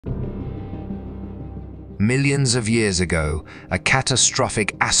Millions of years ago, a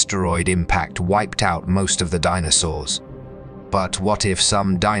catastrophic asteroid impact wiped out most of the dinosaurs. But what if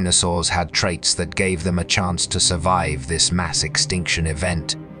some dinosaurs had traits that gave them a chance to survive this mass extinction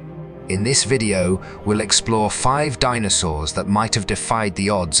event? In this video, we'll explore 5 dinosaurs that might have defied the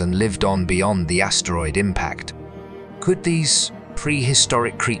odds and lived on beyond the asteroid impact. Could these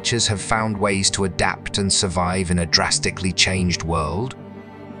prehistoric creatures have found ways to adapt and survive in a drastically changed world?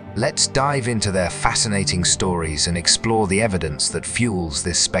 Let's dive into their fascinating stories and explore the evidence that fuels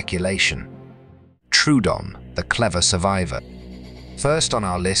this speculation. Troodon, the clever survivor. First on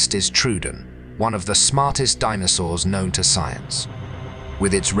our list is Troodon, one of the smartest dinosaurs known to science.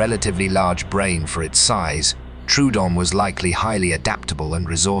 With its relatively large brain for its size, Troodon was likely highly adaptable and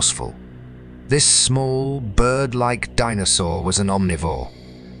resourceful. This small, bird-like dinosaur was an omnivore,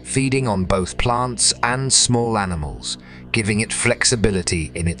 feeding on both plants and small animals, giving it flexibility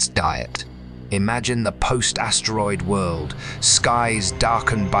in its diet. Imagine the post-asteroid world, skies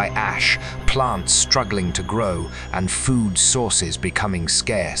darkened by ash, plants struggling to grow, and food sources becoming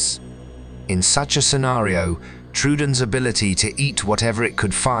scarce. In such a scenario, Troodon's ability to eat whatever it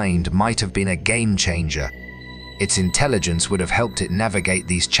could find might have been a game-changer. Its intelligence would have helped it navigate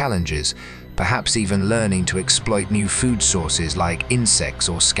these challenges, perhaps even learning to exploit new food sources like insects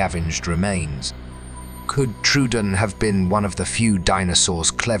or scavenged remains. Could Troodon have been one of the few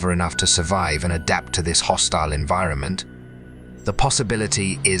dinosaurs clever enough to survive and adapt to this hostile environment? The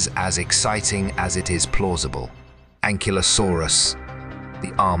possibility is as exciting as it is plausible. Ankylosaurus,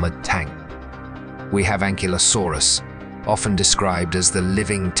 the armored tank. We have Ankylosaurus, often described as the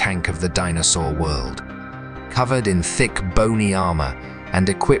living tank of the dinosaur world. Covered in thick, bony armor and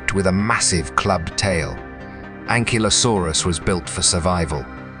equipped with a massive clubbed tail, Ankylosaurus was built for survival.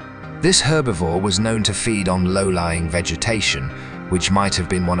 This herbivore was known to feed on low-lying vegetation, which might have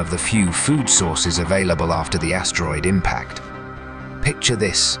been one of the few food sources available after the asteroid impact. Picture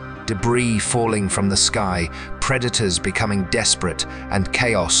this: debris falling from the sky, predators becoming desperate, and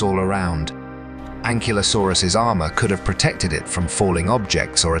chaos all around. Ankylosaurus's armor could have protected it from falling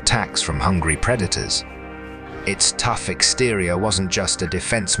objects or attacks from hungry predators. Its tough exterior wasn't just a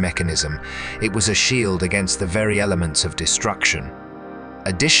defense mechanism, it was a shield against the very elements of destruction.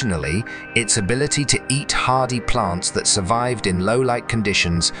 Additionally, its ability to eat hardy plants that survived in low-light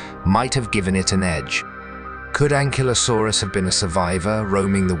conditions might have given it an edge. Could Ankylosaurus have been a survivor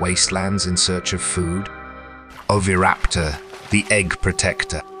roaming the wastelands in search of food? Oviraptor, the egg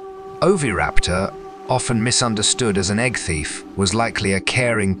protector. Oviraptor, often misunderstood as an egg thief, was likely a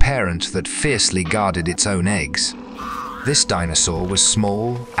caring parent that fiercely guarded its own eggs. This dinosaur was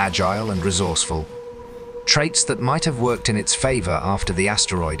small, agile, and resourceful, traits that might have worked in its favor after the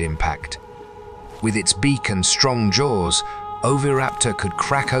asteroid impact. With its beak and strong jaws, Oviraptor could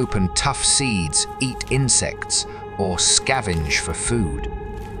crack open tough seeds, eat insects, or scavenge for food.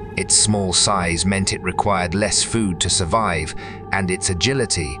 Its small size meant it required less food to survive, and its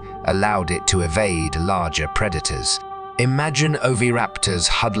agility allowed it to evade larger predators. Imagine oviraptors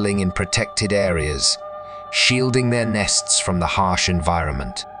huddling in protected areas, shielding their nests from the harsh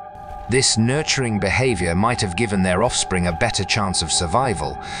environment. This nurturing behavior might have given their offspring a better chance of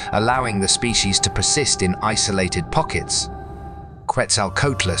survival, allowing the species to persist in isolated pockets.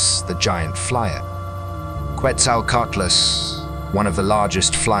 Quetzalcoatlus, the giant flyer. Quetzalcoatlus, one of the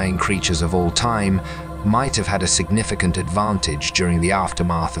largest flying creatures of all time, might have had a significant advantage during the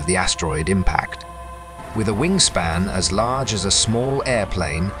aftermath of the asteroid impact. With a wingspan as large as a small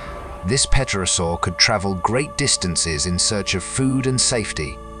airplane, this pterosaur could travel great distances in search of food and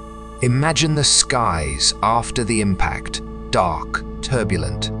safety. Imagine the skies after the impact, dark,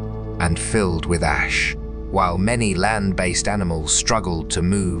 turbulent, and filled with ash. While many land-based animals struggled to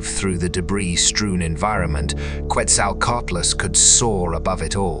move through the debris-strewn environment, Quetzalcoatlus could soar above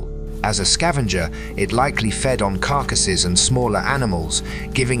it all. As a scavenger, it likely fed on carcasses and smaller animals,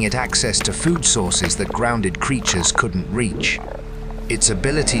 giving it access to food sources that grounded creatures couldn't reach. Its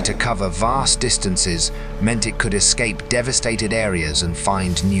ability to cover vast distances meant it could escape devastated areas and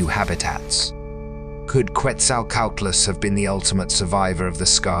find new habitats. Could Quetzalcoatlus have been the ultimate survivor of the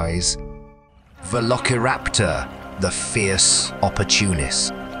skies? Velociraptor, the fierce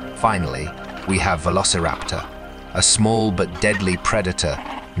opportunist. Finally, we have Velociraptor, a small but deadly predator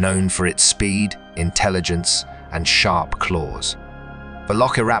known for its speed, intelligence, and sharp claws.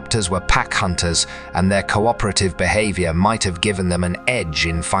 Velociraptors were pack hunters, and their cooperative behavior might have given them an edge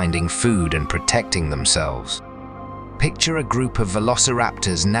in finding food and protecting themselves. Picture a group of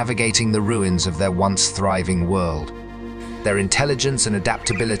velociraptors navigating the ruins of their once thriving world. Their intelligence and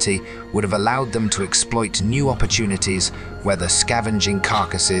adaptability would have allowed them to exploit new opportunities, whether scavenging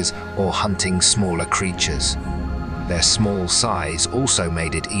carcasses or hunting smaller creatures. Their small size also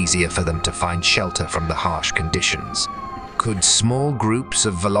made it easier for them to find shelter from the harsh conditions. Could small groups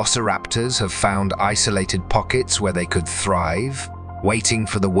of velociraptors have found isolated pockets where they could thrive, waiting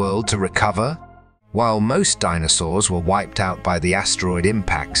for the world to recover? While most dinosaurs were wiped out by the asteroid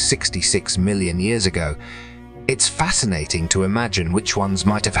impact 66 million years ago, it's fascinating to imagine which ones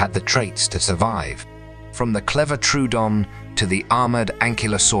might have had the traits to survive. From the clever Troodon to the armored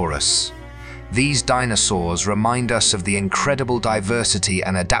Ankylosaurus, these dinosaurs remind us of the incredible diversity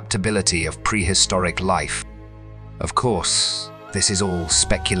and adaptability of prehistoric life. Of course, this is all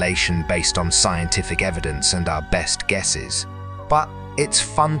speculation based on scientific evidence and our best guesses. But it's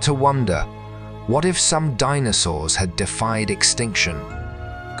fun to wonder, what if some dinosaurs had defied extinction?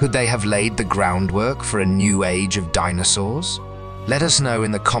 Could they have laid the groundwork for a new age of dinosaurs? Let us know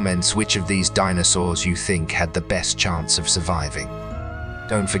in the comments which of these dinosaurs you think had the best chance of surviving.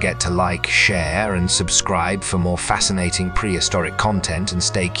 Don't forget to like, share, and subscribe for more fascinating prehistoric content, and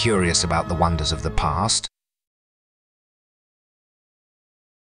stay curious about the wonders of the past.